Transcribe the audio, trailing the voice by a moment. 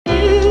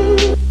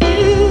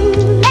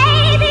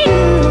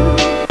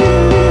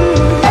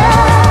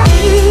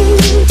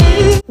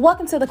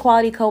Welcome to the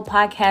Quality Code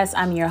Podcast.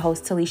 I'm your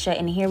host, Talisha,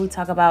 and here we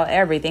talk about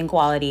everything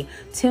quality.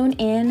 Tune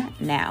in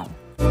now.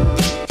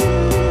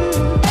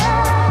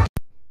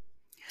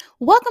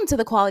 Welcome to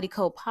the Quality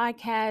Code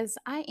Podcast.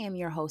 I am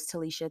your host,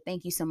 Talisha.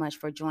 Thank you so much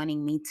for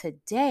joining me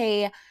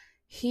today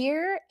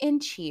here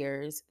in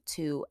cheers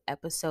to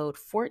episode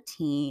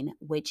 14,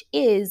 which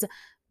is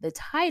the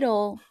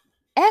title,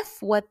 F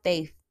What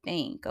They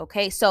Think.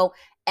 Okay, so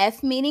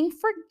F meaning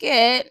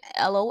forget,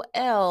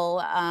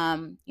 LOL.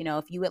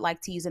 If you would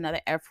like to use another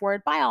F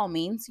word, by all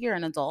means, you're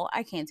an adult.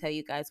 I can't tell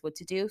you guys what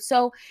to do.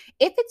 So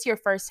if it's your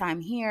first time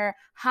here,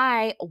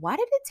 hi, why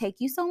did it take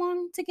you so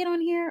long to get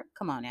on here?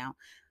 Come on now.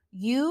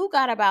 You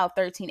got about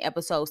 13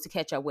 episodes to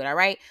catch up with, all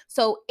right?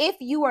 So if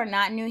you are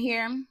not new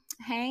here,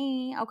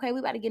 hey, okay, we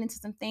about to get into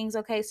some things,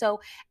 okay? So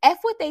F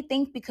what they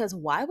think, because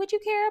why would you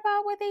care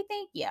about what they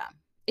think? Yeah,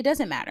 it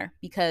doesn't matter,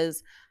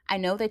 because I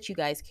know that you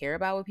guys care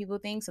about what people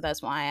think, so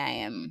that's why I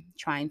am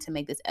trying to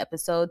make this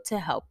episode to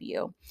help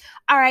you.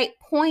 All right,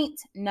 point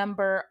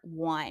number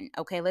 1,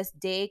 okay? Let's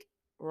dig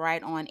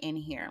right on in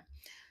here.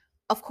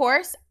 Of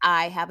course,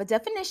 I have a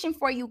definition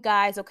for you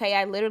guys, okay?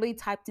 I literally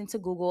typed into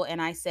Google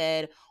and I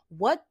said,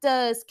 what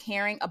does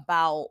caring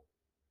about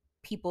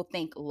people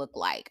think look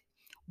like?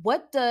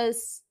 What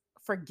does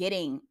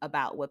forgetting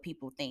about what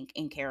people think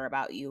and care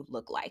about you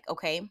look like,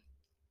 okay?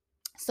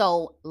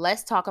 So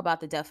let's talk about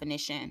the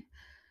definition.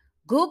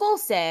 Google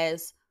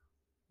says,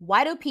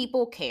 why do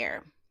people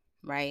care,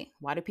 right?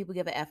 Why do people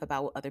give a F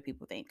about what other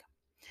people think?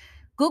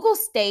 Google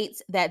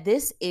states that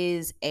this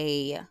is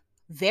a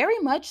very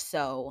much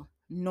so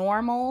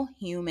normal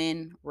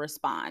human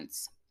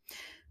response.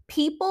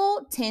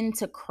 People tend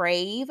to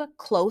crave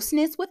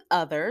closeness with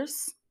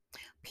others.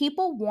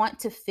 People want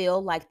to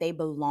feel like they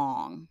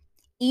belong,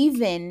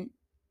 even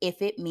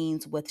if it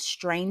means with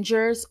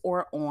strangers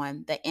or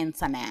on the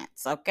internet,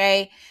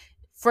 okay?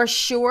 For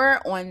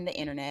sure, on the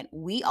internet,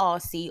 we all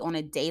see on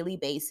a daily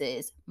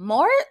basis.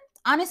 More,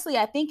 honestly,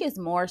 I think it's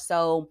more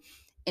so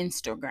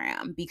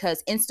Instagram,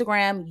 because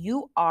Instagram,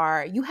 you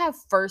have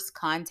first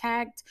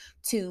contact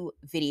to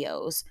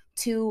videos,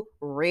 to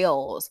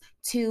reels,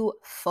 to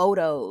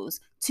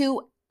photos,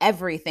 to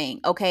everything,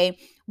 okay?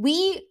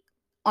 We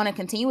on a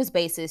continuous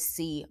basis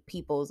see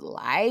people's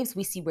lives.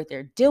 We see what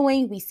they're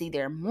doing. We see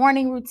their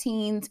morning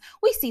routines.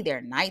 We see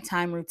their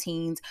nighttime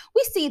routines.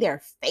 We see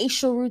their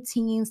facial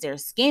routines, their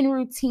skin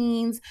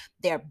routines,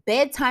 their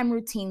bedtime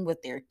routine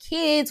with their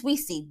kids. We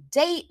see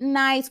date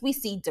nights. We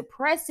see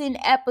depressing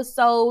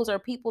episodes or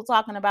people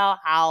talking about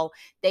how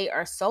they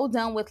are so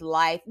done with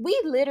life.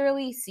 We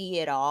literally see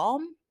it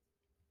all.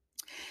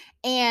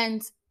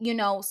 And,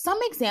 some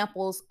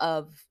examples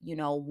of,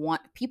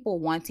 people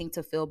wanting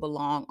to feel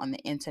belong on the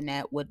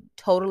internet would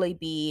totally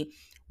be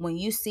when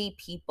you see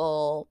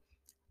people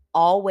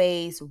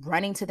always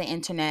running to the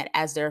internet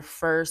as their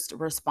first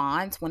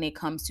response when it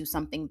comes to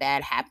something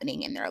bad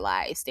happening in their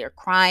lives. They're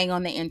crying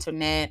on the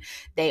internet.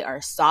 They are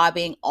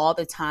sobbing all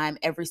the time,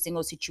 every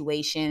single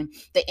situation.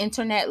 The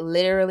internet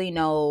literally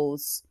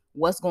knows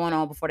what's going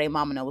on before their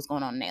mama knows what's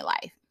going on in their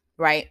life,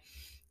 right?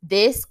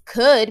 This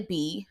could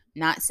be,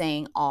 not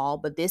saying all,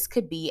 but this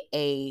could be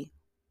a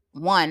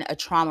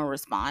trauma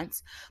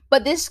response,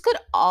 but this could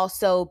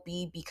also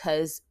be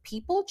because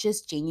people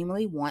just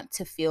genuinely want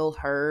to feel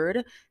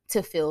heard,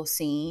 to feel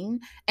seen,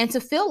 and to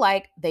feel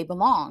like they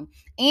belong.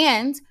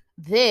 And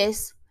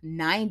this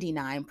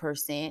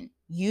 99%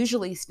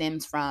 usually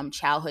stems from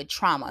childhood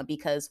trauma,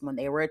 because when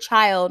they were a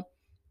child,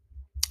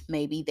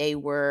 maybe they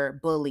were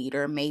bullied,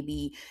 or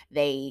maybe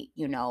they,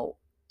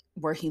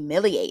 were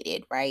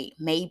humiliated, right?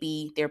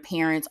 Maybe their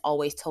parents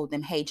always told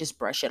them, hey, just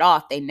brush it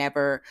off.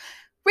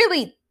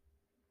 Really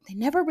they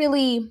never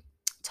really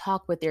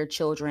talk with their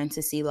children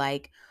to see,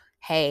 like,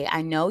 hey,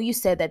 I know you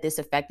said that this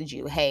affected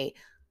you. Hey,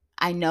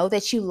 I know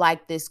that you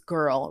like this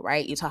girl,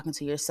 right? You're talking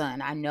to your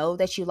son. I know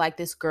that you like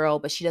this girl,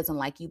 but she doesn't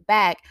like you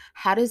back.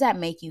 How does that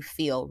make you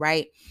feel,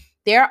 right?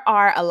 There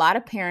are a lot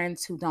of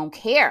parents who don't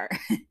care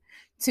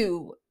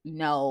to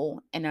know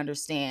and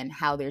understand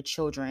how their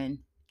children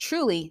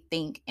truly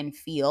think and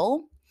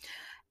feel.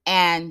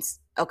 And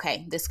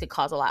okay, this could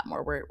cause a lot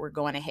more. We're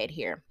going ahead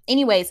here.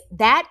 Anyways,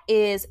 that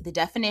is the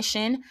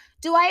definition.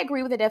 Do I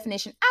agree with the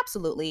definition?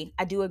 Absolutely.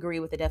 I do agree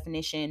with the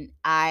definition.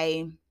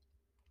 I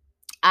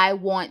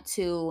want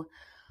to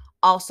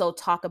also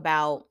talk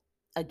about,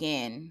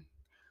 again,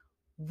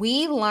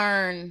 we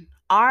learn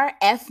our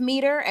F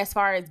meter, as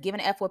far as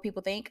giving F what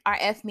people think, our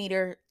F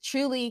meter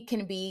truly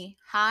can be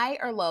high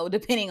or low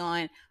depending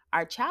on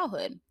our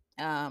childhood.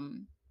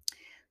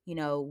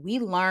 We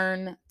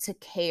learn to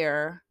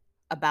care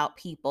about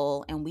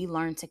people, and we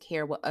learn to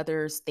care what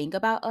others think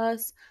about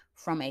us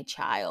from a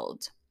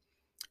child.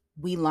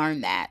 We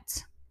learn that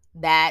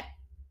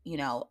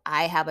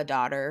I have a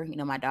daughter.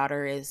 My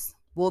daughter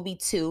will be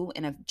 2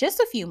 in just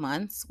a few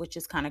months, which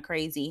is kind of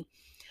crazy.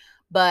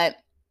 But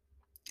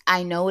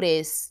I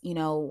noticed,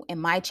 in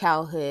my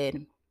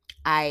childhood,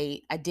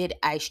 I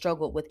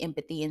struggled with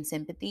empathy and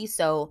sympathy.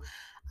 So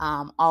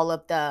all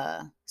of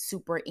the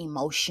super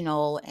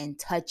emotional and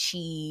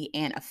touchy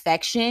and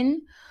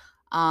affection,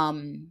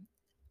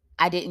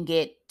 I didn't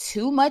get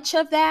too much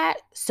of that.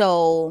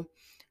 So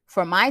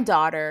for my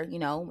daughter,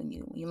 when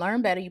you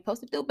learn better, you're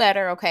supposed to do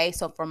better. Okay.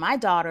 So for my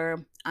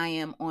daughter, I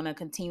am on a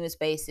continuous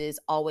basis,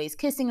 always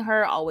kissing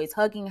her, always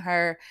hugging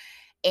her.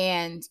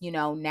 And,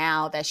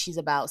 now that she's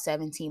about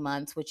 17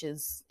 months, which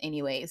is,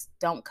 anyways,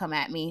 don't come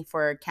at me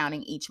for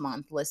counting each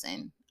month.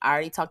 Listen, I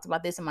already talked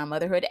about this in my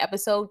motherhood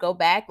episode. Go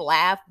back,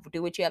 laugh,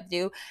 do what you have to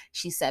do.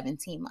 She's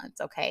 17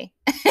 months, okay?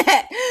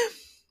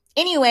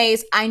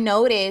 Anyways, I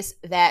noticed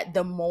that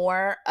the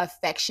more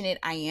affectionate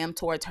I am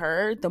towards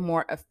her, the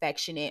more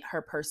affectionate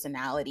her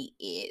personality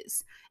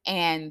is.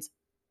 And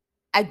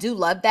I do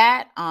love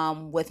that.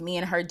 With me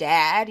and her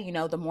dad,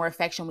 the more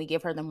affection we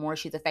give her, the more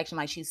she's affectionate.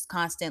 Like, she's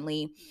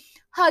constantly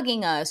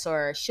hugging us,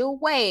 or she'll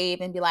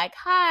wave and be like,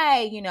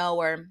 hi,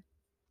 or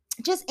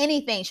just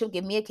anything. She'll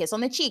give me a kiss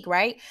on the cheek,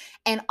 right?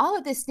 And all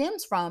of this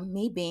stems from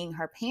me being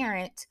her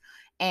parent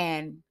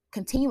and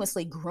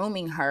continuously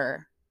grooming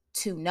her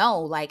to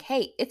know, like,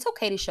 hey, it's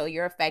okay to show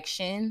your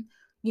affection,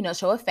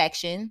 show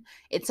affection.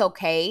 It's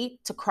okay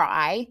to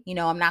cry.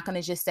 I'm not going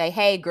to just say,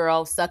 hey,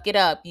 girl, suck it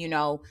up,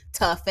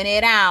 toughen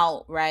it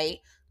out, right?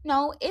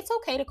 No, it's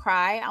okay to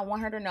cry. I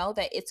want her to know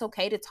that it's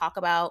okay to talk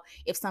about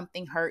if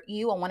something hurt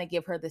you. I want to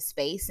give her the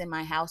space in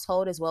my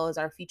household, as well as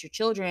our future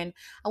children.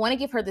 I want to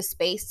give her the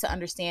space to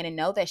understand and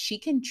know that she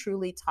can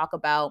truly talk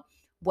about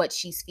what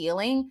she's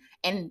feeling.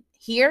 And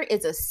here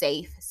is a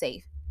safe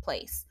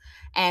place.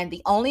 And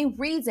the only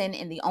reason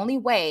and the only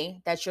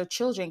way that your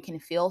children can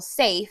feel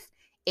safe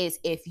is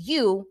if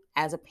you,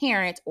 as a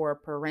parent or a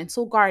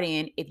parental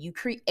guardian, if you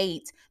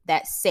create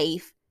that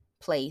safe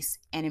place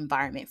and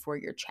environment for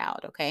your child,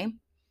 okay?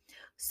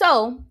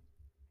 So,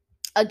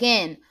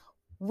 again,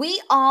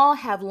 we all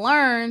have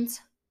learned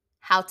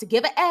how to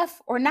give an F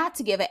or not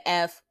to give an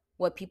F,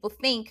 what people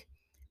think,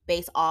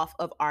 based off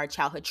of our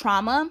childhood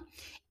trauma.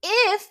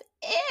 If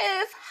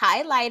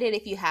highlighted,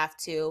 if you have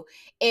to,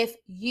 if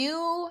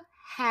you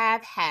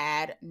have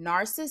had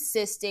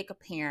narcissistic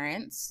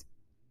parents,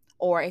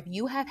 or if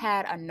you have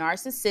had a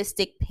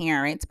narcissistic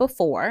parent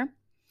before,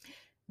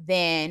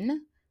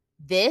 then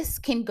this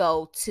can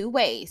go two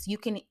ways. You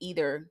can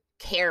either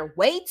care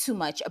way too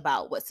much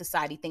about what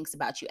society thinks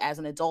about you as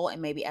an adult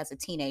and maybe as a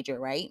teenager,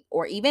 right?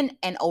 Or even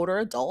an older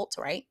adult,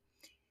 right?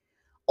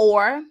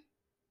 Or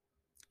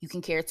you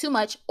can care too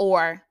much,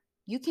 or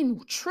you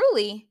can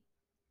truly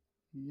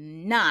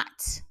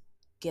not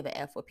give a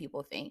F what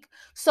people think.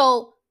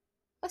 So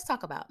let's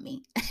talk about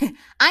me. I am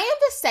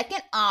the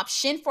second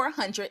option for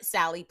 100,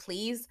 Sally,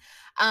 please.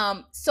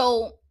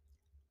 So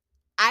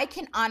I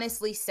can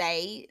honestly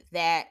say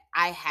that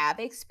I have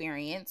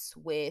experience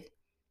with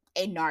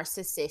a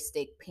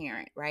narcissistic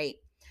parent, right?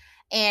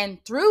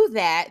 And through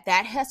that,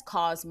 that has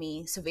caused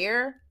me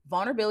severe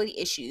vulnerability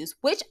issues,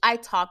 which I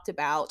talked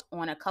about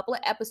on a couple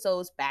of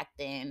episodes back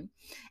then.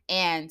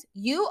 And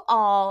you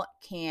all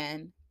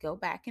can go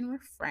back and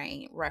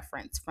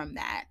reference from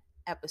that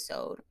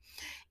episode.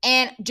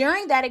 And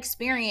during that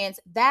experience,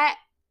 that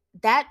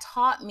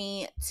taught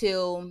me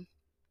to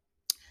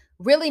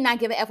really not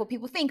give a F what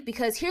people think.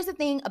 Because here's the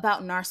thing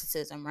about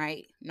narcissism,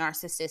 right?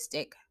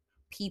 Narcissistic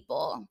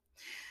people.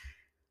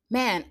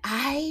 Man,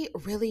 I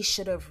really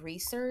should have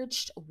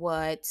researched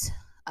what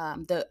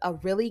a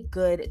really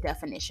good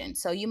definition.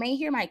 So you may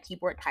hear my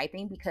keyboard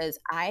typing because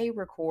I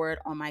record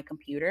on my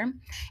computer,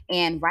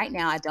 and right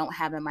now I don't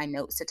have in my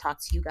notes to talk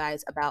to you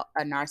guys about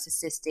a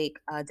narcissistic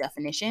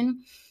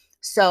definition.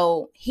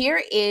 So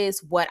here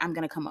is what I'm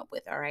going to come up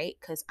with. All right,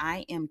 because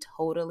I am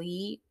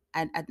totally.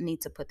 I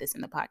need to put this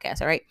in the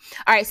podcast. All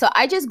right. So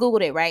I just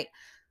Googled it. Right.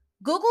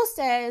 Google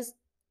says,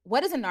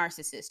 what is a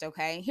narcissist?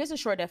 Okay. Here's a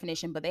short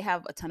definition, but they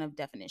have a ton of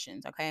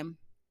definitions. Okay.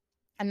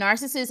 A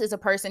narcissist is a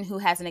person who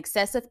has an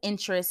excessive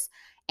interest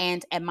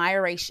and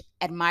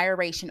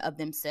admiration of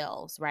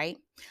themselves, right?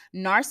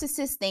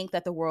 Narcissists think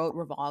that the world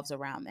revolves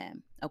around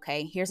them.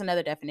 Okay. Here's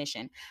another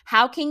definition.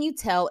 How can you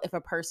tell if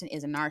a person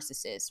is a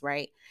narcissist,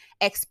 right?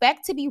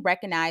 Expect to be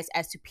recognized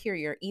as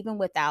superior even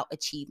without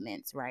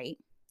achievements, right?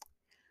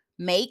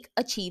 Make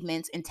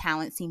achievements and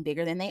talent seem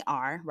bigger than they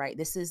are, right?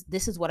 This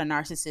is what a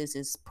narcissist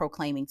is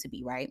proclaiming to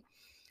be, right?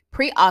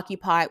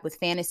 Preoccupied with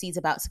fantasies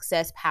about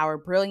success, power,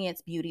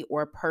 brilliance, beauty,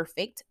 or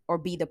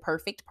be the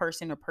perfect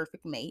person or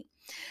perfect mate.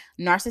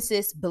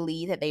 Narcissists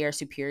believe that they are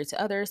superior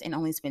to others and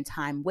only spend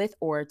time with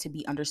or to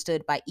be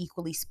understood by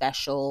equally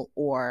special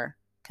or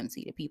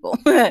conceited people.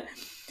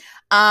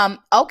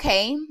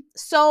 Okay,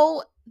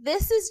 so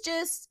this is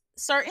just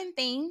certain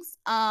things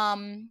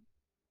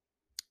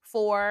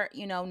for,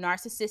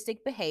 narcissistic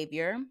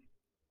behavior.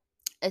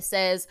 It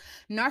says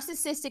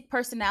narcissistic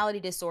personality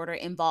disorder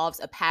involves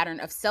a pattern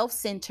of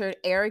self-centered,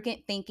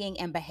 arrogant thinking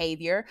and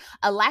behavior,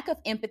 a lack of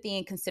empathy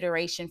and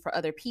consideration for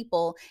other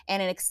people,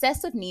 and an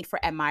excessive need for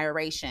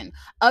admiration.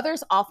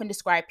 Others often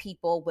describe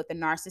people with the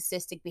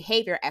narcissistic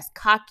behavior as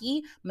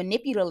cocky,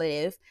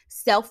 manipulative,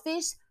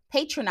 selfish,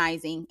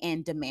 patronizing,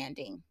 and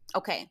demanding.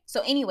 Okay,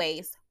 so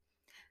anyways,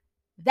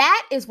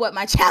 that is what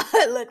my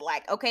childhood looked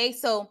like. Okay,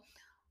 so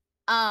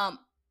um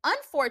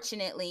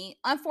unfortunately,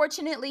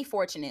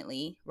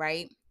 fortunately,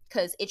 right?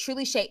 Because it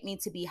truly shaped me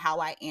to be how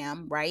I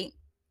am, right?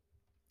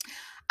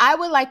 I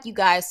would like you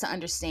guys to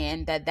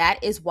understand that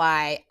that is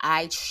why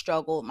I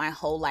struggled my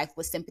whole life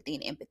with sympathy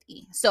and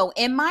empathy. So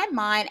in my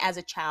mind as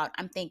a child,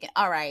 I'm thinking,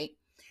 all right,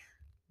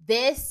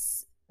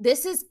 this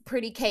is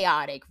pretty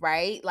chaotic,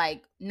 right?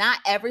 Like not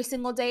every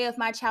single day of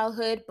my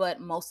childhood,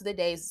 but most of the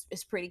days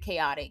is pretty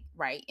chaotic,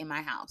 right, in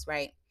my house,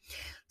 right?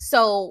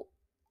 So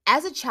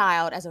as a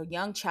child, as a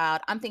young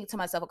child, I'm thinking to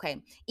myself,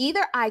 okay,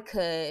 either I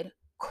could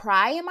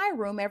cry in my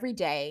room every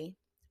day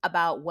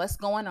about what's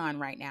going on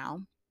right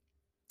now.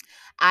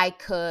 I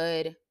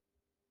could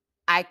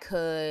I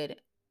could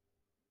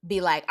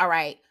be like, all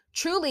right,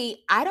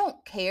 truly, I don't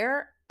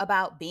care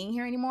about being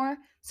here anymore.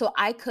 So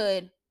I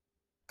could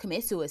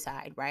commit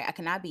suicide, right? I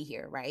cannot be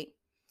here, right?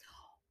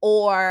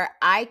 Or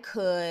I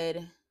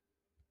could,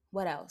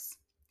 what else?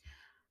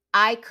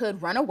 I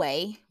could run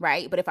away,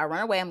 right? But if I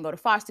run away, I'm gonna go to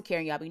foster care,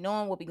 and y'all be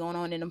knowing what be going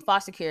on in them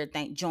foster care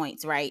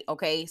joints, right?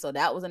 Okay, so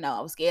that was a no.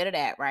 I was scared of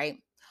that, right?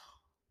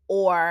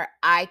 Or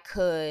I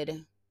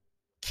could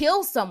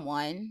kill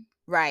someone,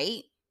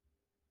 right?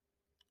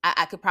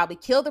 I could probably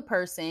kill the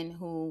person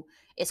who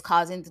is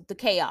causing the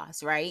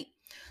chaos, right?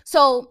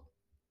 So,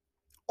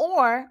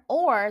 or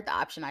the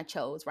option I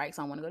chose, right?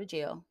 So I want to go to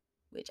jail,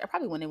 which I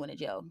probably wouldn't have went to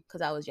jail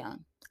because I was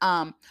young.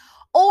 Um,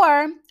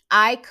 or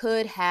I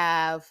could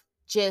have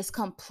just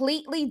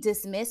completely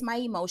dismissed my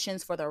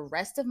emotions for the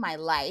rest of my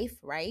life,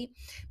 right?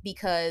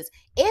 Because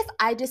if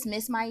I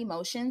dismiss my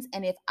emotions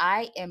and if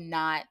I am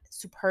not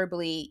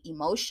superbly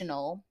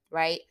emotional,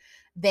 right,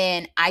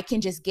 then I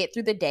can just get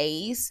through the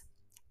days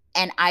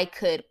and I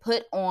could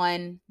put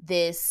on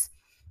this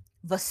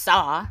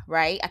facade,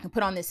 right? I can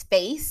put on this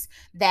face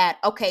that,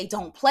 okay,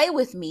 don't play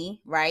with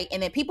me, right?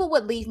 And then people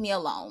would leave me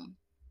alone.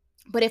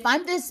 But if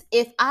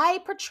I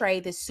portray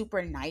this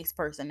super nice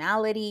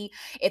personality,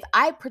 if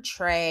I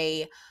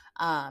portray,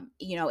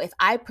 if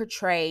I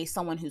portray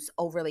someone who's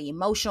overly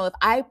emotional, if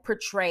I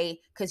portray,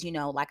 because,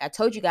 like I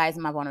told you guys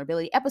in my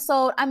vulnerability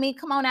episode, I mean,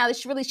 come on now,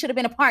 this really should have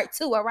been a part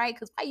two, all right?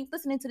 Because why you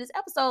listening to this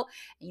episode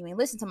and you ain't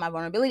listened to my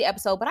vulnerability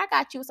episode, but I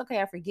got you. It's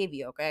okay. I forgive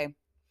you, okay?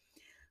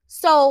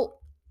 So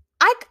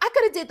I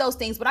could have did those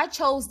things, but I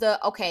chose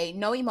the okay,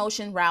 no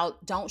emotion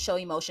route, don't show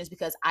emotions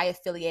because I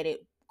affiliated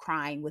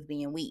crying with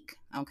being weak,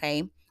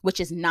 okay? Which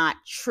is not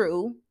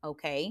true,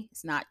 okay?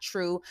 It's not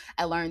true.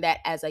 I learned that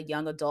as a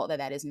young adult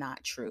that is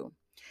not true.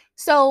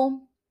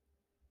 So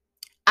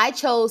I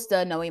chose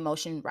the no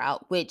emotion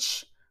route,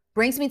 which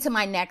brings me to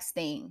my next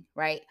thing,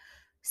 right?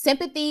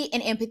 Sympathy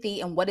and empathy,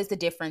 and what is the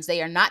difference?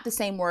 They are not the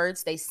same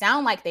words. They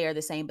sound like they are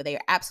the same, but they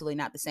are absolutely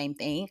not the same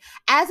thing.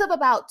 As of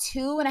about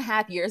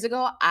 2.5 years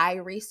ago, I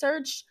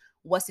researched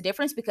what's the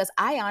difference because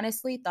I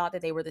honestly thought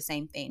that they were the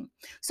same thing.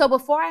 So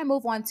before I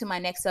move on to my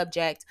next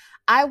subject,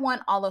 I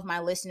want all of my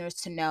listeners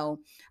to know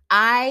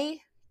my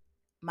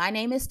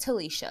name is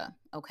Talisha,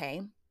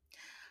 okay?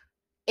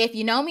 If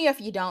you know me or if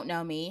you don't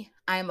know me,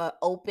 I'm an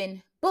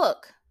open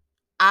book.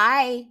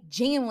 I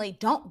genuinely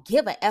don't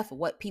give a F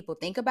what people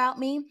think about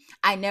me.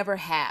 I never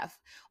have,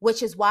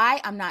 which is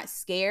why I'm not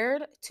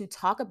scared to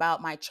talk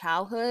about my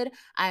childhood.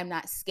 I am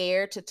not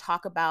scared to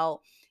talk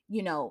about,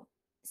 you know,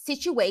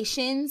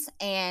 situations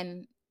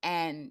and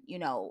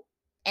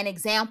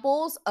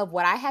examples of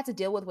what I had to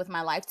deal with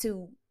my life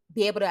to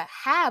be able to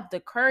have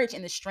the courage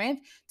and the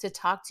strength to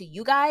talk to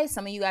you guys.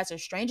 Some of you guys are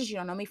strangers. You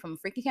don't know me from a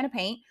freaking can of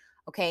paint.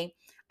 Okay.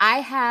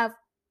 I have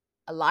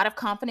a lot of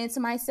confidence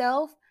in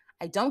myself.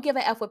 I don't give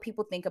a F what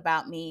people think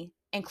about me,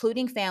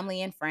 including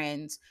family and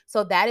friends.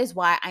 So that is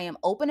why I am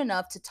open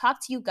enough to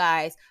talk to you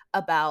guys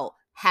about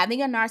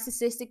having a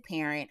narcissistic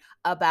parent,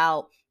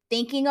 about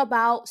thinking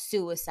about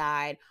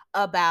suicide,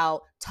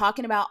 about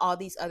talking about all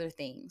these other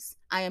things.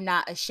 I am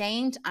not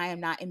ashamed. I am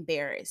not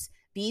embarrassed.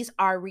 These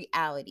are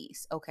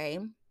realities, okay?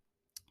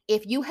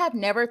 If you have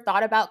never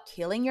thought about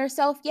killing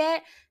yourself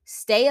yet,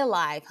 stay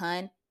alive,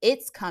 hun.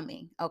 It's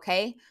coming,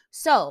 okay?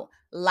 So,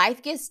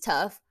 life gets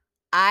tough.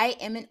 I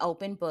am an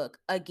open book.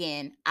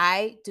 Again,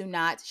 I do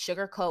not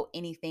sugarcoat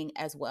anything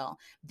as well.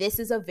 This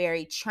is a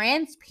very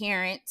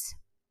transparent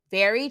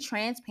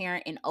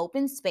and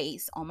open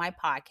space on my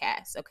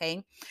podcast,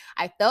 okay?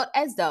 I felt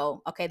as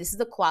though, okay, this is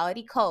the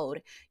quality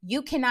code.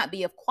 You cannot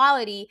be of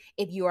quality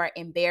if you are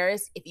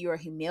embarrassed, if you are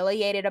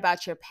humiliated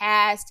about your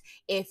past,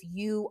 if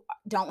you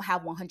don't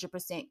have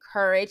 100%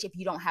 courage, if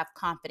you don't have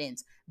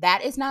confidence.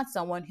 That is not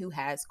someone who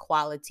has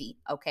quality,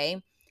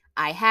 okay?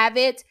 I have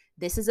it.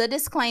 This is a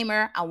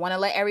disclaimer. I want to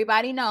let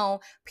everybody know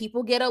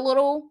people get a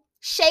little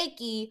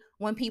shaky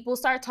when people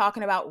start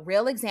talking about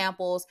real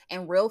examples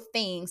and real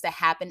things that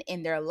happen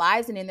in their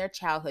lives and in their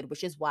childhood,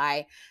 which is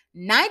why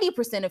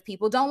 90% of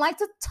people don't like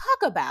to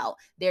talk about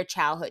their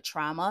childhood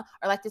trauma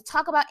or like to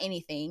talk about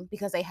anything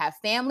because they have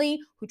family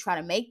who try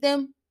to make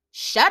them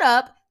shut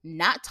up,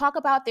 not talk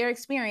about their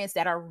experience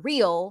that are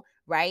real,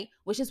 right?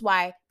 Which is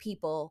why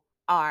people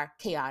are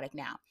chaotic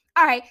now.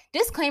 All right,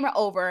 disclaimer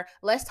over.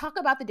 Let's talk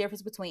about the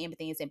difference between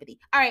empathy and sympathy.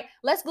 All right,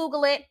 let's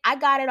Google it. I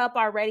got it up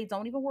already.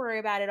 Don't even worry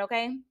about it,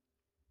 okay?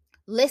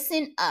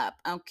 Listen up,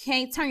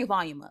 okay? Turn your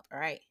volume up, all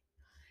right?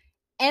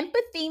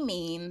 Empathy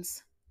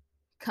means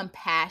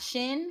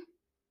compassion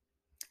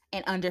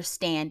and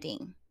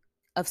understanding.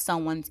 of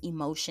someone's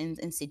emotions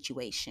and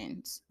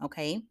situations,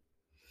 okay?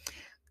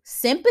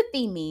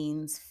 Sympathy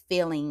means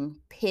feeling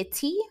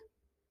pity,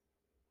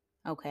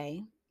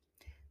 okay?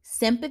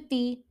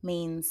 Sympathy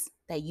means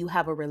that you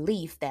have a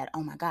relief that,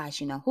 oh my gosh,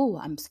 who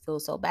I'm feel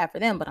so bad for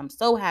them, but I'm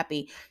so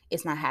happy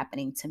it's not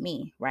happening to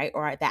me, right?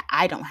 Or that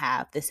I don't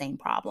have the same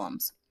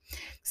problems.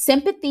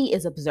 Sympathy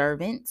is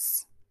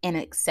observance and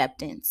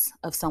acceptance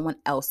of someone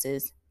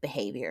else's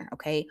behavior,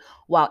 okay?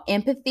 While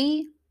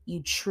empathy,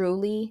 you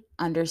truly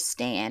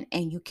understand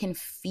and you can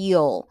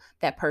feel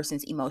that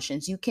person's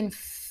emotions. You can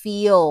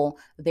feel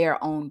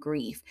their own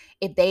grief.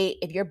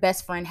 If your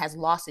best friend has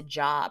lost a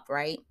job,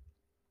 right?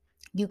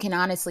 You can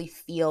honestly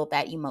feel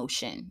that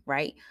emotion,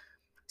 right?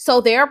 So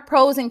there are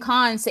pros and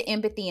cons to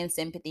empathy and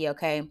sympathy,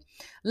 okay?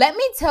 Let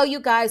me tell you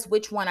guys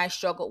which one I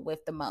struggled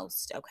with the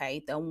most,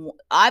 okay?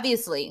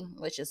 Obviously,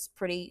 which is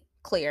pretty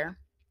clear.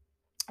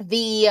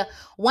 The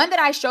one that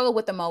I struggle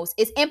with the most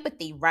is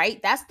empathy,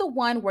 right? That's the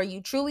one where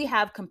you truly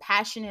have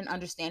compassion and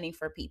understanding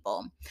for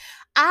people.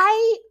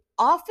 I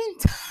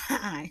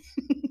oftentimes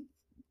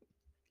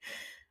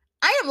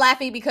I am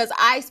laughing because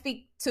I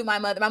speak to my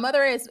mother. My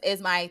mother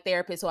is my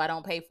therapist, so I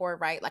don't pay for it,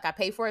 right? Like I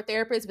pay for a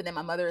therapist, but then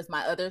my mother is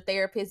my other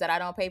therapist that I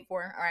don't pay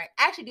for. All right,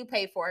 I actually do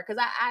pay for it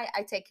because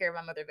I take care of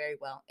my mother very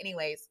well.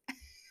 Anyways,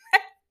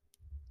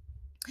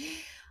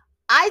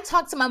 I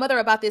talk to my mother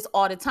about this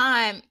all the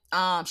time.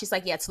 She's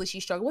like, "Yeah, Talisha,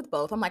 you struggle with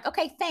both." I'm like,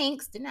 "Okay,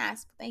 thanks. Didn't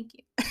ask, but thank you.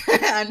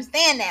 I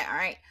understand that." All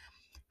right.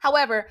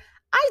 However,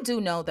 I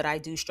do know that I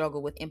do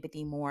struggle with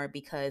empathy more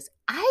because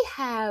I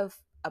have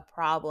a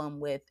problem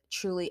with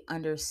truly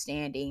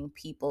understanding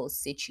people's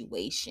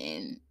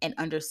situation and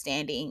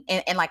understanding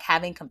and like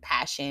having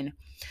compassion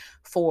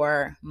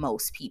for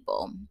most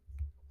people.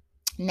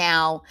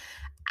 Now,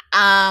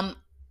 um,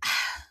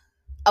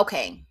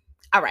 okay.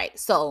 All right.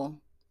 So,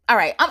 all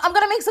right. I'm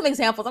going to make some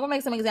examples. I'm going to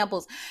make some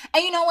examples.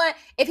 And you know what?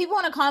 If people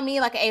want to call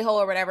me like an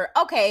a-hole or whatever,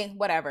 okay,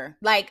 whatever.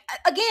 Like,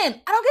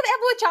 again, I don't give a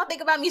what y'all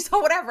think about me. So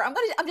whatever. I'm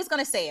just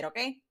going to say it.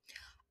 Okay.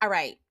 All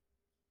right.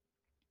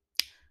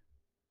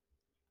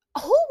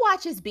 Who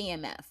watches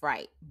BMF,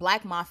 right?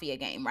 Black Mafia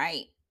game,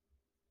 right?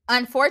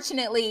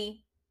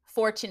 Unfortunately,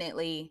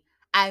 fortunately,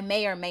 I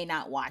may or may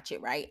not watch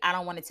it, right? I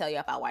don't want to tell you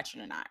if I watch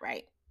it or not,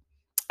 right?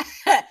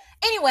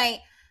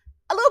 Anyway,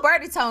 a little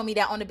birdie told me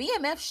that on the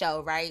BMF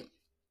show, right?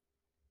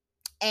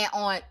 And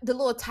on the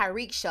little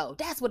Tyreek show,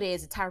 that's what it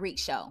is, a Tyreek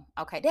show.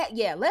 Okay,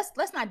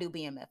 let's not do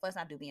BMF. Let's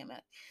not do BMF.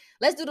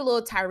 Let's do the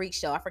little Tyreek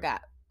show. I forgot.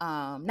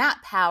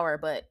 Not Power,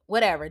 but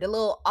whatever. The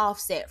little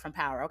offset from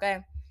Power, okay?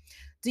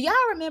 Do y'all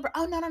remember?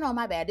 Oh, no,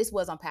 my bad. This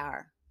was on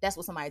Power. That's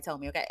what somebody told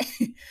me, okay?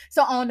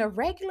 So on the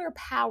regular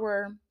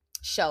Power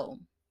show,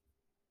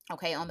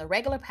 okay, on the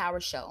regular Power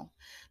show,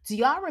 do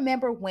y'all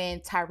remember when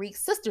Tyreek's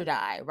sister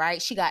died,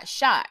 right? She got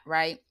shot,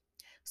 right?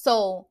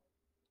 So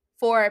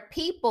for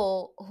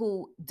people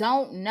who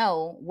don't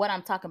know what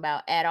I'm talking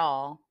about at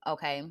all,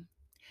 okay?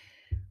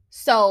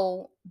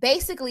 So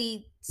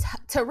basically,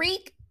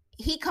 Tariq,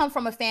 he come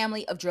from a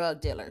family of drug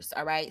dealers,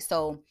 all right?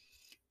 So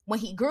when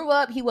he grew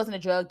up, he wasn't a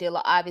drug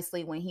dealer,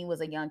 obviously, when he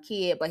was a young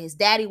kid, but his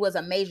daddy was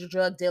a major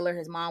drug dealer.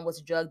 His mom was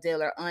a drug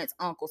dealer, aunts,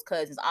 uncles,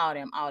 cousins, all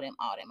them,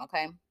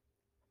 okay?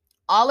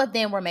 All of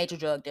them were major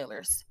drug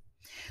dealers.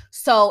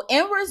 So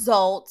in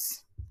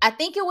results, I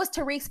think it was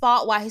Tariq's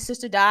fault why his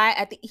sister died.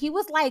 I think he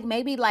was like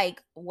maybe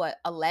like what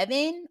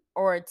 11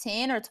 or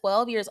 10 or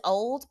 12 years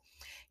old.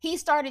 He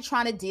started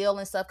trying to deal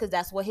and stuff because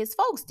that's what his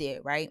folks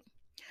did, right?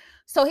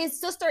 So his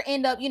sister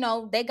ended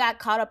up, they got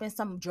caught up in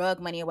some drug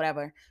money or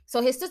whatever.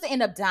 So his sister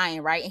ended up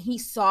dying, right? And he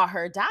saw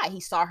her die. He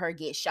saw her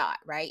get shot,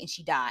 right? And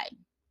she died.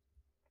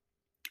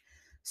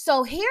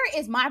 So here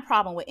is my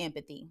problem with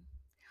empathy.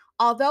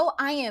 Although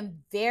I am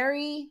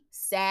very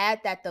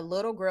sad that the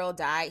little girl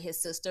died,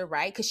 his sister,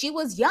 right? Because she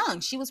was young.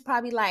 She was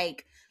probably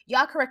like,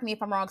 y'all correct me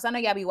if I'm wrong, because I know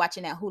y'all be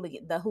watching that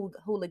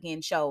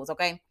hooligan shows,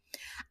 okay?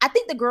 I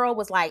think the girl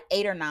was like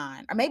 8 or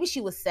 9, or maybe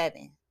she was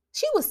 7.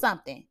 She was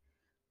something.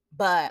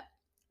 But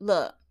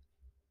look,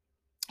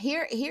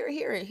 here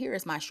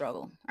is my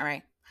struggle. All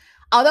right.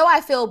 Although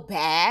I feel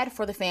bad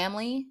for the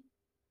family,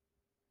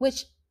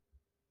 which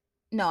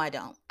no, I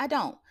don't.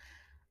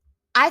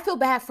 I feel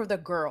bad for the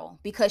girl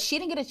because she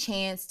didn't get a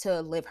chance to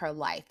live her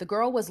life. The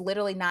girl was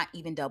literally not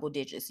even double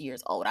digits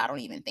years old, I don't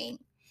even think.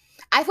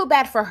 I feel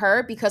bad for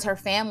her because her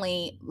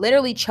family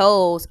literally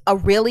chose a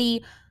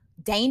really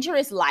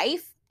dangerous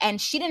life and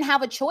she didn't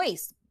have a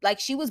choice. Like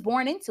she was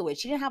born into it.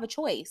 She didn't have a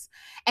choice.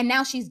 And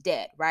now she's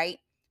dead, right?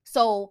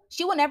 So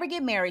she will never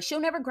get married. She'll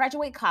never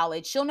graduate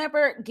college. She'll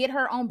never get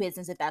her own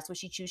business if that's what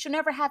she chooses. She'll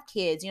never have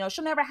kids.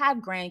 She'll never have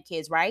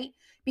grandkids, right?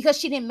 Because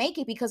she didn't make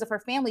it because of her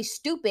family's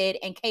stupid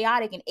and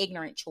chaotic and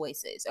ignorant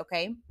choices,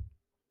 okay?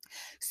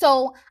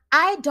 So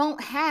I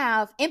don't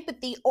have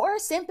empathy or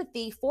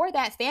sympathy for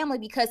that family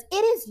because it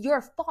is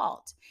your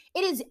fault.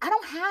 I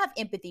don't have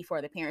empathy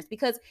for the parents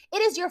because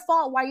it is your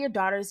fault why your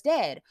daughter's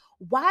dead.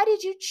 Why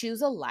did you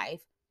choose a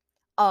life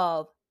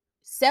of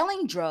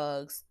selling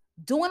drugs,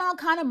 doing all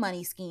kind of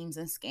money schemes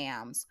and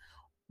scams?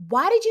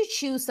 Why did you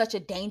choose such a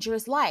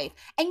dangerous life?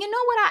 And you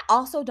know what I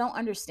also don't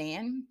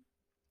understand?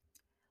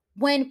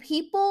 When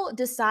people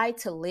decide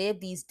to live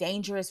these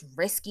dangerous,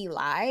 risky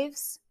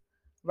lives,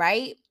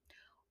 right?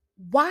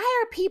 Why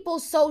are people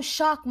so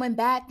shocked when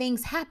bad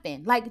things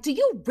happen? Like, do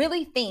you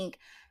really think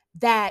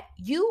that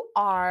you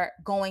are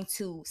going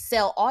to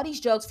sell all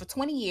these drugs for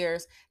 20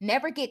 years,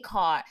 never get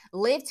caught,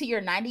 live till you're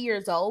 90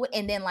 years old,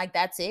 and then like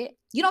that's it?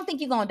 You don't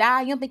think you're gonna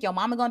die? You don't think your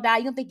mama gonna die?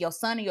 You don't think your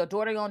son or your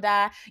daughter gonna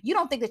die? You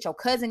don't think that your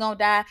cousin gonna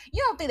die?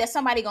 You don't think that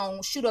somebody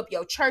gonna shoot up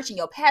your church and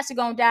your pastor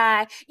gonna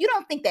die? You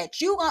don't think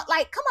that you gonna,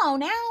 like, come on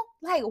now?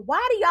 Like,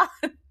 why do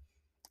y'all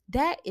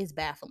that is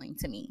baffling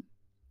to me,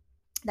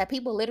 that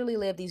people literally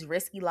live these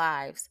risky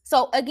lives.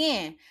 So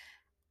again,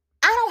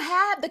 I don't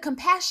have the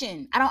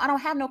compassion. I don't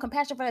have no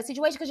compassion for that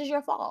situation because it's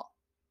your fault.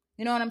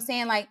 You know what I'm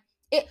saying? Like,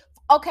 it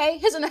okay,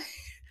 here's another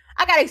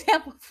I got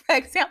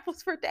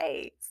examples for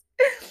days.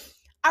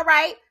 All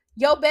right.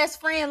 Your best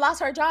friend lost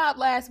her job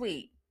last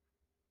week.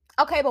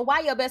 Okay, but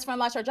why your best friend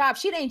lost her job?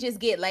 She didn't just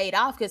get laid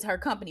off because her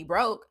company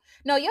broke.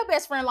 No, your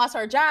best friend lost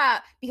her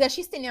job because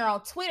she's sitting there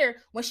on Twitter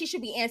when she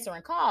should be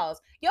answering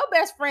calls. Your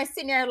best friend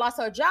sitting there and lost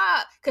her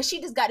job because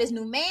she just got this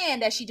new man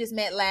that she just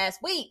met last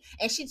week,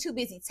 and she's too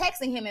busy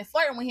texting him and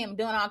flirting with him,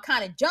 doing all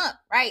kind of junk,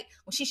 right?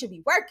 When she should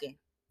be working.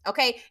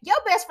 Okay, your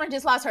best friend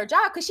just lost her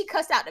job because she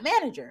cussed out the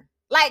manager.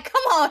 Like,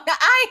 come on,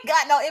 I ain't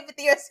got no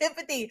empathy or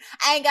sympathy.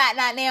 I ain't got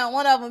not now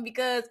one of them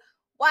because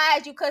why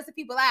is you cussing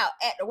people out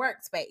at the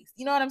workspace?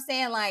 You know what I'm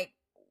saying? Like,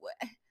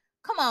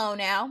 come on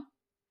now.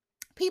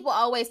 People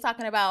always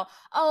talking about,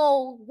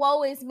 oh,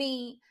 woe is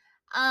me.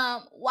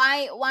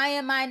 Why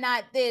am I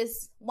not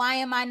this? Why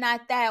am I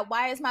not that?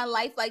 Why is my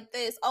life like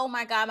this? Oh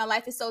my God, my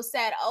life is so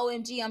sad.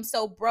 OMG, I'm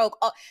so broke.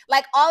 Oh,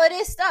 like all of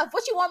this stuff.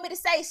 What you want me to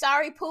say?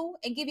 Sorry, Pooh,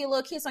 and give you a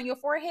little kiss on your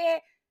forehead?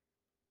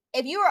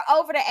 If you are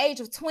over the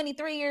age of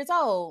 23 years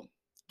old,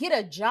 get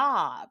a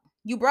job.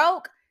 You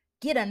broke?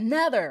 Get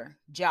another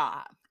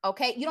job.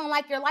 Okay? You don't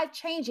like your life?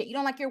 Change it. You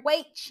don't like your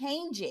weight?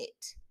 Change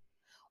it.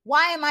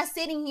 Why am I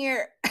sitting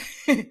here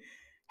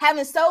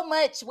having so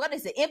much, what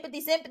is it,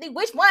 empathy, sympathy?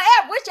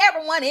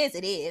 Whichever one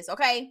it is,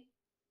 okay?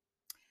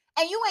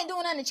 And you ain't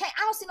doing nothing to change.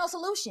 I don't see no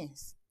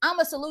solutions. I'm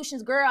a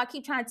solutions girl. I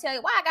keep trying to tell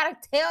you. Why I gotta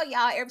tell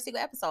y'all every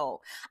single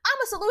episode?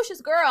 I'm a solutions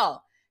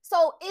girl.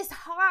 So it's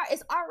hard.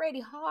 It's already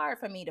hard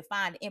for me to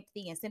find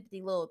empathy and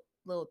sympathy, little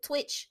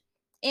twitch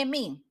in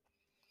me.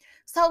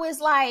 So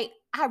it's like,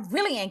 I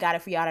really ain't got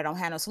it for y'all that don't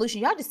have no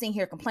solution. Y'all just sitting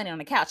here complaining on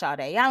the couch all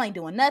day. Y'all ain't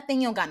doing nothing.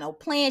 You don't got no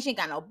plans. You ain't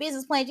got no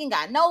business plans. You ain't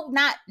got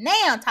not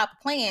now type of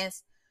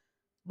plans.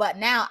 But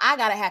now I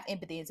got to have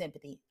empathy and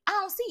sympathy. I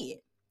don't see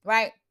it,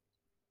 right?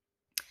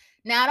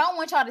 Now, I don't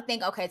want y'all to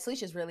think, okay,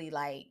 Talisha's really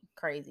like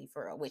crazy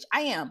for real, which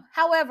I am.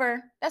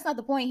 However, that's not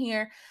the point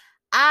here.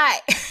 I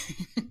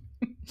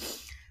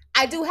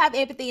I do have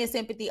empathy and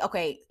sympathy.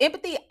 Okay,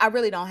 empathy, I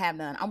really don't have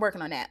none. I'm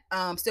working on that.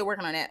 Still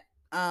working on that.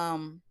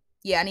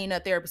 Yeah, I need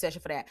another therapy session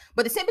for that.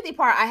 But the sympathy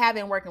part, I have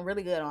been working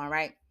really good on,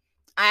 right?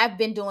 I've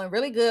been doing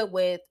really good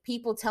with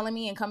people telling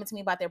me and coming to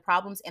me about their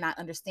problems, and I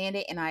understand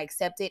it and I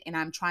accept it, and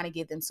I'm trying to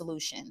give them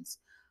solutions.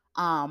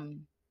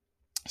 Um,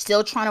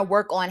 Still trying to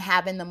work on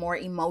having the more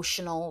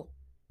emotional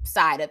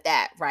side of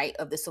that, right?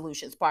 Of the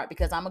solutions part,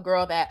 because I'm a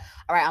girl that,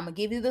 all right, I'm gonna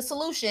give you the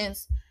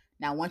solutions.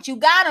 Now, once you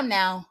got them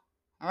now,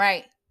 all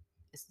right,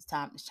 it's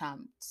time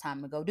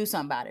to go do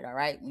something about it. All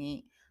right.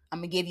 I'm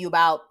gonna give you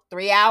about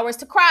 3 hours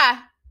to cry.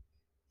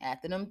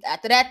 After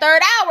that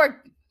third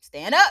hour,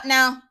 stand up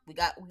now. We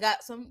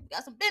got some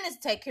business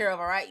to take care of.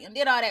 All right. You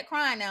did all that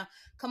crying now.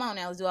 Come on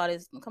now, let's do all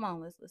this. Come on,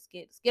 let's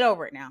get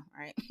over it now.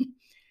 All right.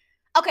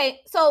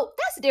 Okay, so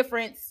that's the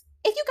difference.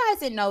 If you guys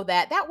didn't know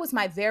that, that was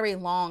my very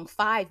long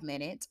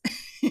 5-minute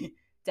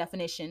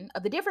definition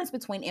of the difference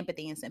between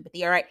empathy and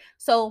sympathy. All right.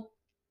 So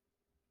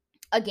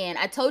again,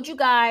 I told you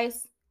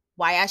guys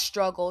why I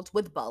struggled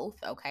with both.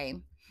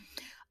 Okay.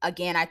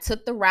 Again, I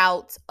took the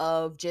route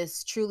of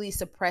just truly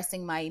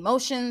suppressing my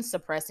emotions,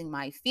 suppressing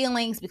my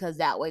feelings, because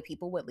that way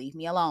people would leave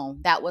me alone.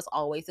 That was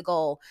always the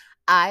goal.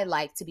 I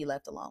like to be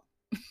left alone.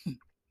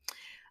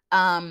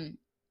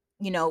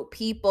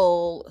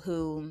 People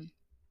who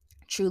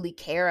truly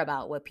care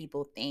about what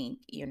people think,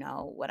 you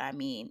know what I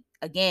mean?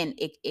 Again,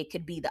 it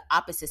could be the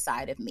opposite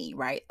side of me,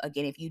 right?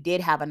 Again, if you did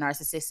have a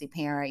narcissistic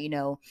parent,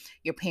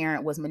 your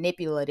parent was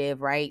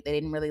manipulative, right? They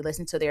didn't really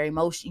listen to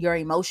your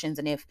emotions.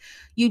 And if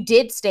you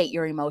did state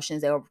your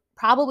emotions, they will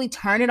probably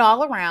turn it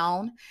all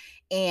around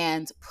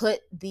and put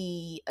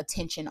the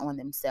attention on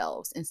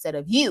themselves instead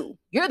of you.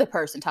 You're the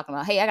person talking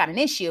about, hey, I got an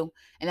issue.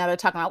 And now they're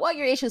talking about, well,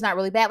 your issue is not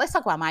really bad. Let's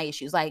talk about my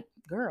issues. Like,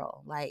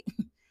 girl, like,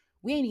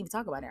 we ain't even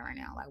talk about that right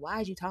now. Like,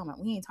 why is you talking about?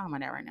 We ain't talking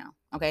about that right now.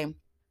 Okay.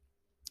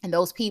 And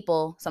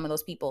some of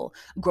those people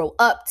grow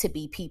up to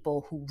be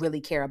people who really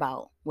care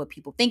about what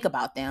people think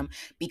about them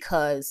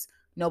because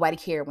nobody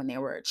cared when they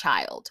were a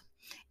child,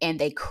 and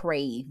they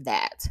crave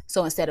that.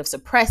 So instead of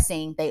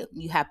suppressing,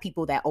 you have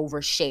people that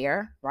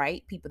overshare,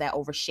 right? People that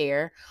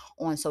overshare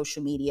on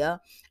social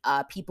media,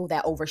 people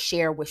that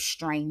overshare with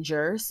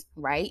strangers,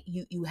 right?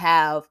 You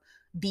have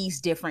these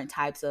different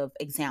types of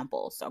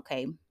examples.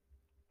 Okay.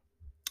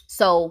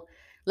 So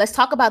let's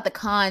talk about the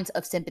cons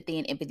of sympathy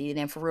and empathy. And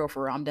then for real,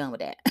 I'm done with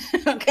that.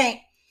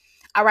 Okay.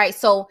 All right,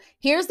 so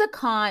here's the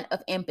con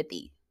of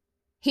empathy.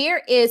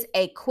 Here is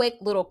a quick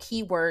little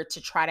keyword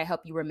to try to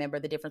help you remember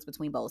the difference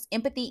between both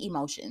empathy,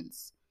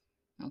 emotions.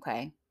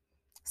 Okay.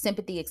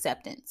 Sympathy,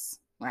 acceptance,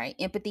 right?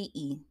 Empathy,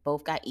 E,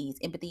 both got E's,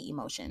 empathy,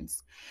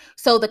 emotions.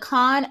 So the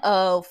con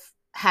of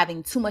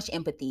having too much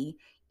empathy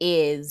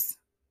is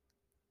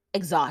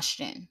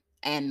exhaustion.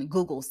 And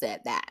Google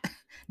said that.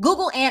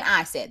 Google and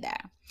I said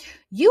that.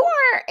 You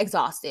are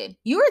exhausted.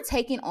 You are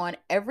taking on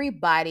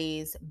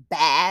everybody's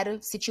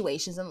bad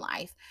situations in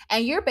life,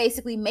 and you're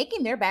basically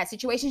making their bad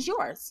situations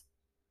yours.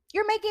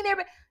 You're making their,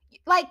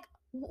 like,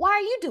 why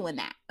are you doing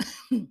that?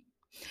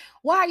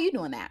 Why are you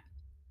doing that?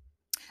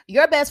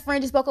 Your best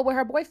friend just broke up with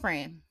her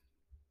boyfriend.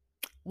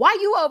 Why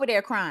you over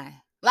there crying?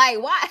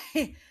 Like, why?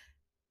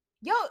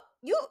 Yo,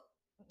 you,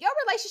 your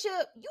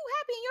relationship, you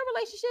happy in your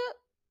relationship?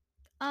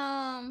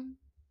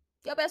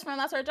 Your best friend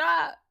lost her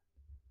job.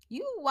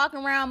 You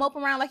walking around,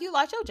 moping around like you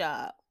lost your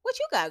job. What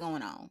you got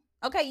going on?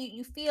 Okay,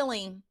 you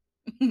feeling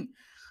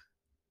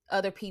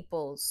other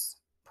people's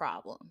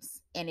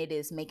problems, and it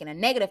is making a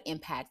negative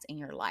impact in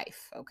your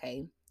life.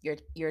 Okay,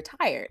 you're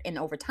tired, and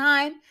over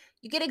time,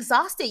 you get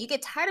exhausted. You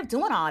get tired of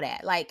doing all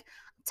that. Like,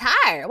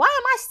 tired. Why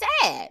am I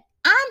sad?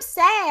 I'm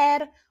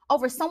sad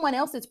over someone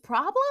else's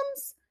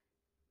problems.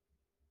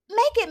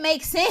 Make it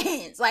make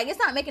sense. Like, it's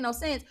not making no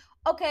sense.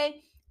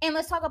 Okay. And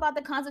let's talk about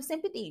the cons of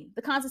sympathy.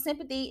 The cons of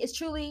sympathy is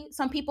truly,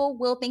 some people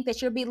will think that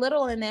you're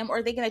belittling them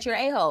or thinking that you're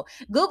a-hole.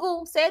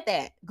 Google said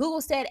that. Google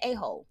said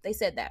a-hole. They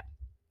said that.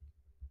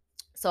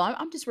 So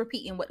I'm just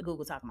repeating what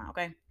Google's talking about,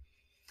 okay?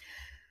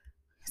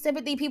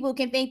 Sympathy, people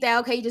can think that,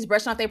 okay, you just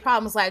brushing off their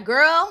problems. Like,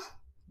 girl,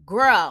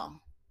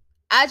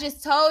 I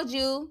just told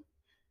you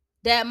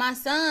that my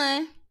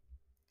son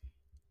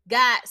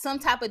got some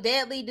type of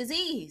deadly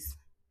disease.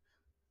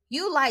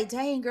 You like,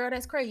 dang, girl,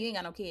 that's crazy. You ain't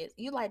got no kids.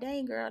 You like,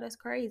 dang, girl, that's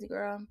crazy,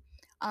 girl.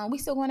 We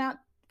still going out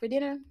for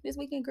dinner this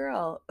weekend,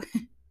 girl.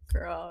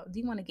 Girl, do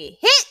you want to get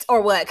hit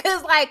or what?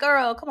 Because, like,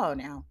 girl, come on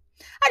now.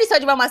 I just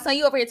told you about my son.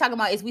 You over here talking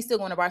about, is we still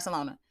going to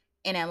Barcelona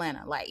in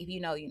Atlanta? Like, if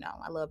you know, you know.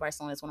 I love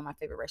Barcelona. It's one of my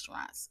favorite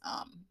restaurants.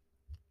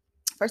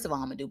 First of all,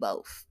 I'm going to do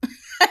both.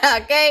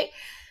 Okay?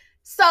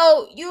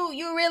 So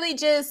you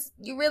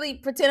really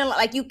pretending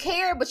like you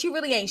care, but you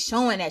really ain't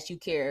showing that you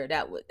care.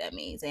 That what that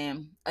means.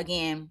 And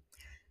again,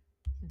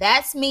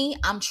 that's me.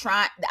 I'm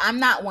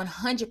not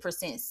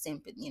 100%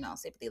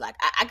 sympathy. Like,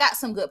 I got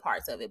some good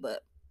parts of it,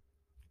 but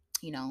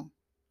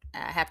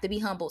I have to be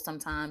humble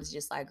sometimes.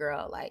 Just like,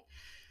 girl, like,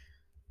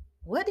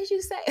 what did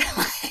you say?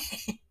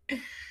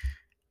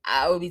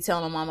 I would be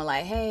telling my mama,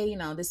 like, hey,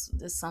 this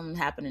something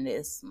happened to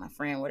this, my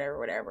friend,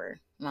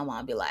 whatever. My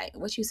mom be like,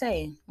 what you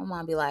say? My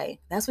mom be like,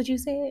 that's what you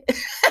said?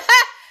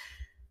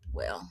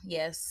 Well,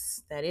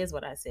 yes, that is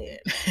what I said.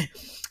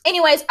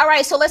 Anyways, all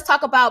right, so let's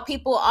talk about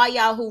people, all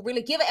y'all who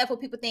really give a F what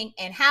people think,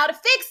 and how to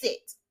fix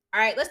it. All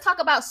right, let's talk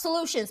about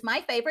solutions.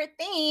 My favorite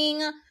thing,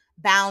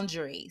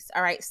 boundaries.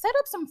 All right, set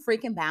up some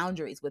freaking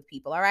boundaries with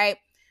people. All right,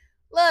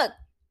 look,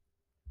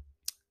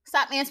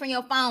 stop answering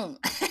your phone.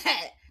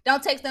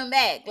 Don't text them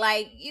back.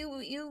 Like,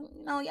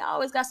 y'all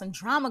always got some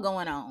drama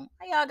going on.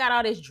 Y'all got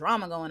all this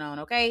drama going on,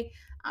 okay?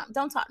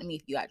 Don't talk to me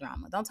if you got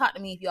drama. Don't talk to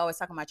me if you always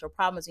talking about your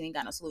problems. You ain't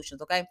got no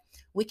solutions, okay?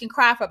 We can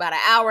cry for about an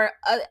hour.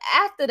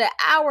 After the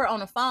hour on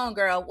the phone,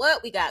 girl,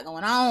 what we got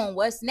going on?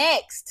 What's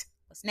next?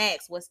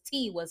 What's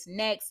tea? What's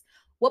next?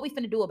 What we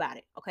finna do about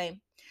it, okay?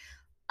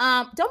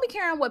 Don't be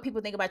caring what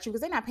people think about you,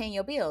 because they're not paying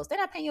your bills. They're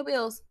not paying your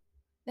bills.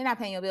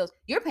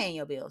 You're paying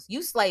your bills.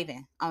 You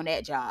slaving on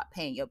that job,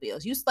 paying your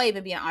bills. You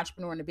slaving being an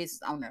entrepreneur and a business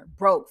owner,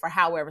 broke for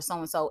however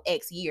so-and-so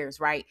X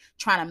years, right?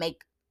 Trying to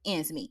make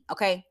ends meet,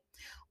 okay?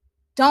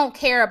 Don't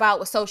care about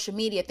what social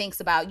media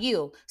thinks about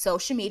you.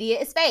 Social media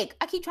is fake.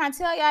 I keep trying to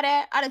tell y'all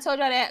that. I done told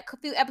y'all that a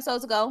few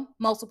episodes ago,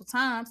 multiple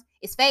times.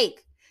 It's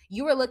fake.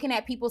 You are looking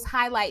at people's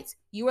highlights.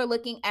 You are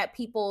looking at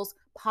people's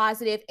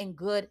positive and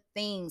good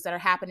things that are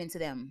happening to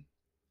them.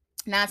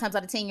 9 times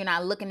out of 10, you're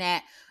not looking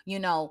at,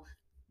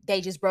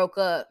 they just broke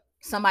up,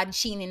 somebody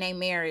cheating in their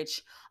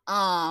marriage.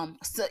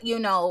 So you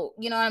know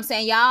what I'm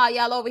saying?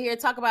 Y'all over here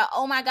talk about,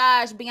 oh my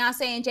gosh,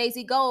 Beyonce and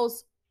Jay-Z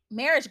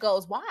marriage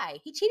goals. Why?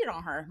 He cheated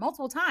on her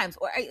multiple times.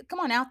 Or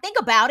come on now, think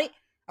about it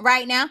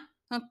right now.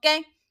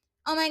 Okay.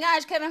 Oh my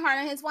gosh, Kevin Hart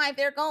and his wife,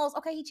 their goals.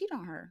 Okay, he cheated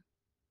on her.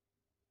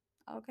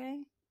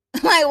 Okay.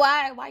 Like,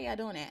 why y'all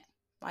doing that?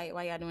 Why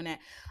y'all doing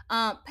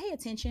that? Pay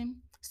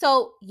attention.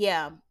 So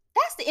yeah,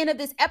 that's the end of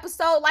this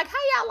episode. Like, how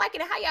y'all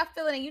liking it? How y'all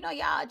feeling it?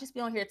 Y'all just be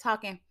on here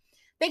talking.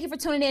 Thank you for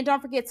tuning in.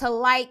 Don't forget to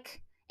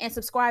like and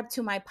subscribe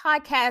to my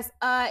podcast.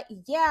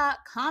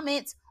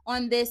 Comment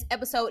on this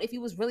episode if you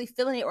was really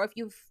feeling it, or if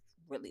you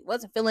really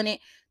wasn't feeling it.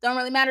 Don't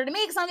really matter to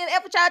me, because I'm gonna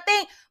F what y'all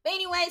think. But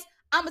anyways,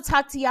 I'm gonna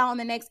talk to y'all on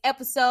the next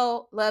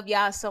episode. Love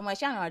y'all so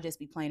much. Y'all know I just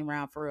be playing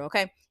around for real,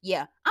 okay?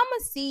 Yeah, I'm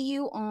gonna see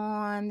you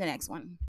on the next one.